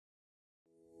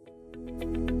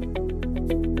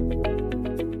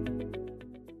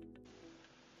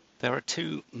There are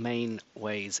two main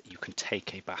ways you can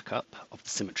take a backup of the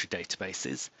Symmetry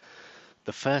databases.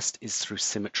 The first is through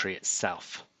Symmetry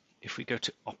itself. If we go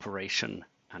to Operation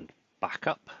and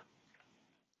Backup,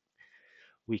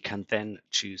 we can then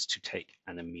choose to take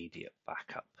an immediate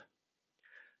backup.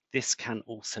 This can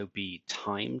also be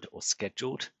timed or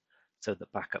scheduled so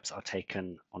that backups are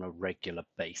taken on a regular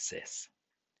basis.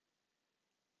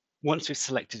 Once we've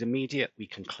selected immediate, we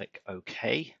can click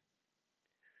OK.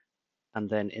 And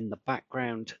then in the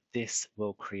background, this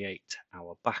will create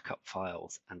our backup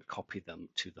files and copy them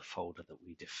to the folder that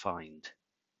we defined.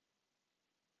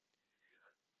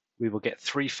 We will get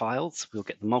three files. We'll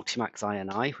get the Multimax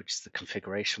INI, which is the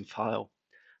configuration file,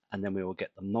 and then we will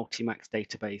get the Multimax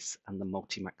database and the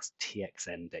Multimax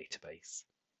TXN database.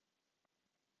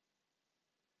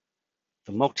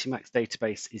 The Multimax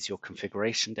database is your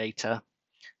configuration data,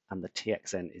 and the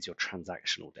TXN is your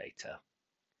transactional data.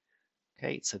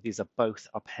 Okay, so these are both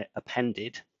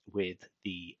appended with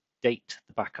the date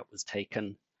the backup was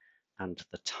taken and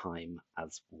the time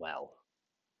as well.